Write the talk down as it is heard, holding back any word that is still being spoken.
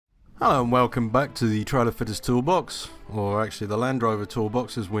Hello and welcome back to the Trailer Fitters Toolbox, or actually the Land Rover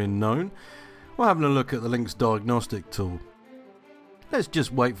Toolbox as we're known. We're having a look at the Lynx diagnostic tool. Let's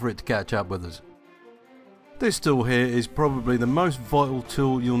just wait for it to catch up with us. This tool here is probably the most vital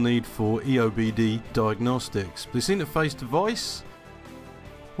tool you'll need for EOBD diagnostics. This interface device,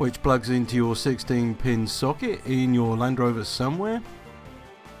 which plugs into your 16-pin socket in your Land Rover somewhere.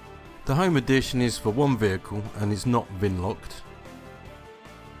 The home edition is for one vehicle and is not VIN locked.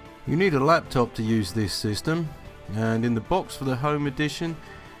 You need a laptop to use this system, and in the box for the home edition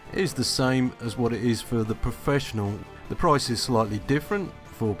is the same as what it is for the professional. The price is slightly different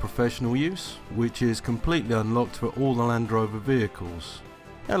for professional use, which is completely unlocked for all the Land Rover vehicles.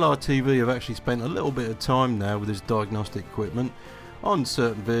 LRTV have actually spent a little bit of time now with this diagnostic equipment on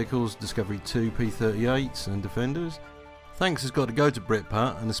certain vehicles, Discovery 2, P38s and Defenders. Thanks has got to go to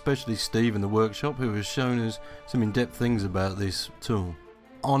Britpart, and especially Steve in the workshop, who has shown us some in-depth things about this tool.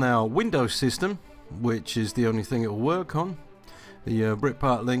 On our Windows system, which is the only thing it will work on, the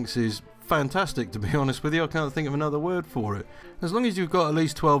Britpart Lynx is fantastic, to be honest with you. I can't think of another word for it. As long as you've got at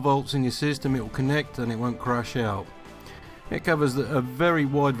least 12 volts in your system, it will connect and it won't crash out. It covers a very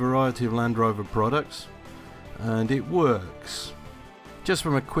wide variety of Land Rover products, and it works. Just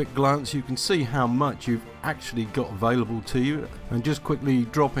from a quick glance you can see how much you've actually got available to you, and just quickly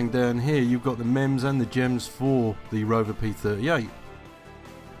dropping down here you've got the MEMS and the GEMS for the Rover P38.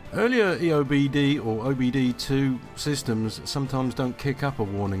 Earlier EOBD or OBD2 systems sometimes don't kick up a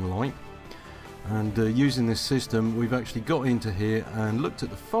warning light, and using this system we've actually got into here and looked at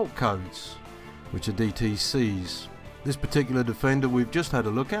the fault codes, which are DTCs. This particular Defender we've just had a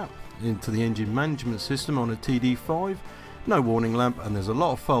look at into the engine management system on a Td5, no warning lamp, and there's a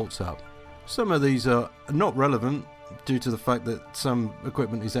lot of faults up. Some of these are not relevant due to the fact that some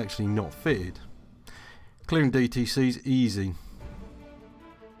equipment is actually not fitted. Clearing DTCs easy.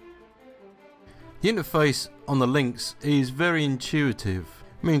 The interface on the Lynx is very intuitive,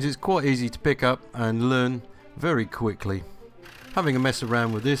 means it's quite easy to pick up and learn very quickly. Having a mess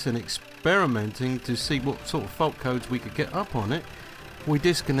around with this and experimenting to see what sort of fault codes we could get up on it, we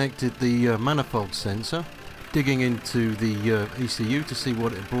disconnected the manifold sensor, digging into the ECU to see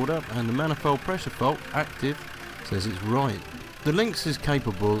what it brought up, and the manifold pressure fault active says it's right. The Lynx is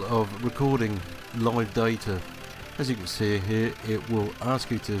capable of recording live data. As you can see here, it will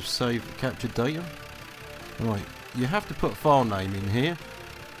ask you to save captured data. Right, you have to put a file name in here,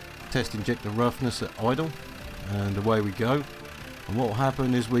 test injector roughness at idle, and away we go. And what will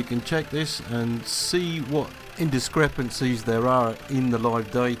happen is we can check this and see what indiscrepancies there are in the live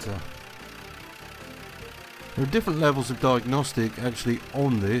data. There are different levels of diagnostic actually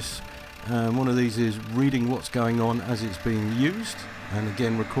on this, and one of these is reading what's going on as it's being used, and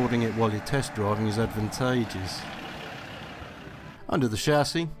again recording it while you're test driving is advantageous. Under the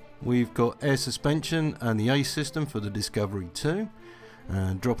chassis we've got air suspension and the ACE system for the Discovery 2,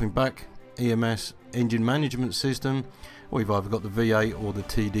 and dropping back EMS engine management system, we've either got the V8 or the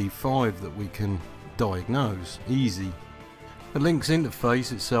Td5 that we can diagnose easy. The Lynx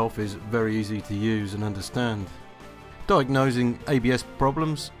interface itself is very easy to use and understand. Diagnosing ABS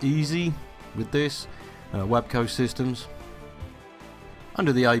problems easy with this, WABCO systems.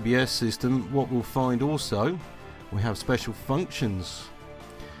 Under the ABS system what we'll find also, we have special functions.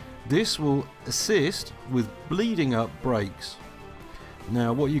 This will assist with bleeding up brakes.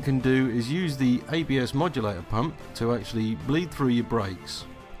 Now what you can do is use the ABS modulator pump to actually bleed through your brakes.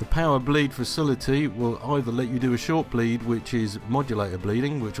 The power bleed facility will either let you do a short bleed, which is modulator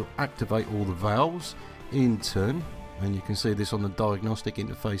bleeding, which will activate all the valves in turn, and you can see this on the diagnostic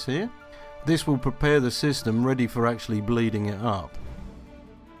interface here. This will prepare the system ready for actually bleeding it up.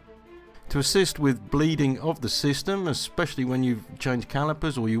 To assist with bleeding of the system, especially when you've changed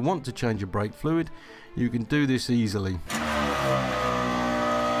calipers or you want to change your brake fluid, you can do this easily.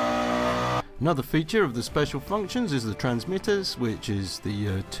 Another feature of the special functions is the transmitters, which is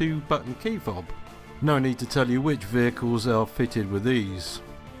the 2-button key fob. No need to tell you which vehicles are fitted with these.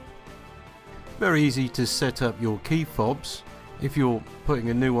 Very easy to set up your key fobs if you're putting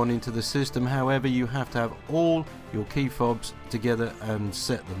a new one into the system. However, you have to have all your key fobs together and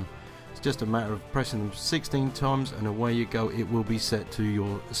set them. Just a matter of pressing them 16 times and away you go, it will be set to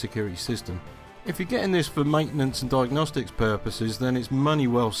your security system. If you're getting this for maintenance and diagnostics purposes, then it's money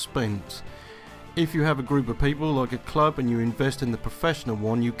well spent. If you have a group of people like a club and you invest in the professional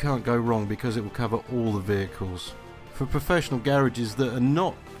one, you can't go wrong because it will cover all the vehicles. For professional garages that are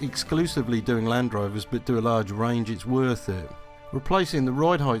not exclusively doing Land Rovers but do a large range, it's worth it. Replacing the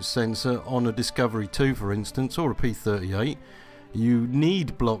ride height sensor on a Discovery 2 for instance, or a P38, you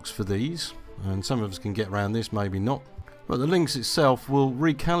need blocks for these, and some of us can get around this, maybe not. But the Lynx itself will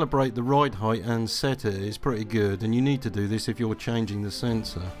recalibrate the ride height and set it. It's pretty good, and you need to do this if you're changing the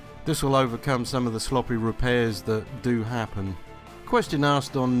sensor. This will overcome some of the sloppy repairs that do happen. Question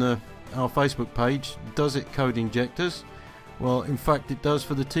asked on our Facebook page, does it code injectors? Well, in fact it does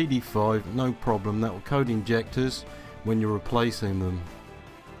for the Td5, no problem. That will code injectors when you're replacing them.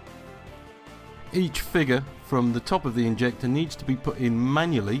 Each figure from the top of the injector needs to be put in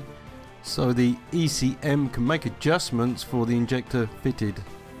manually so the ECM can make adjustments for the injector fitted.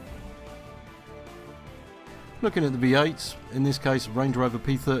 Looking at the V8s, in this case Range Rover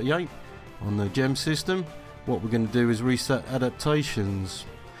P38 on the GEM system, what we're going to do is reset adaptations.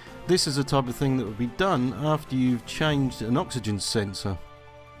 This is a type of thing that would be done after you've changed an oxygen sensor.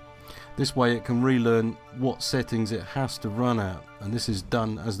 This way it can relearn what settings it has to run at, and this is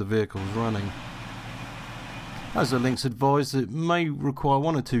done as the vehicle is running. As the Lynx advised, it may require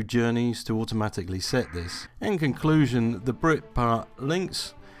 1 or 2 journeys to automatically set this. In conclusion, the Britpart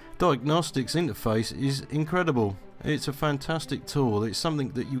Lynx diagnostics interface is incredible. It's a fantastic tool. It's something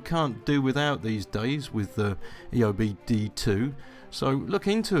that you can't do without these days with the EOB D2, so look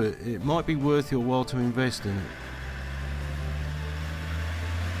into it. It might be worth your while to invest in it.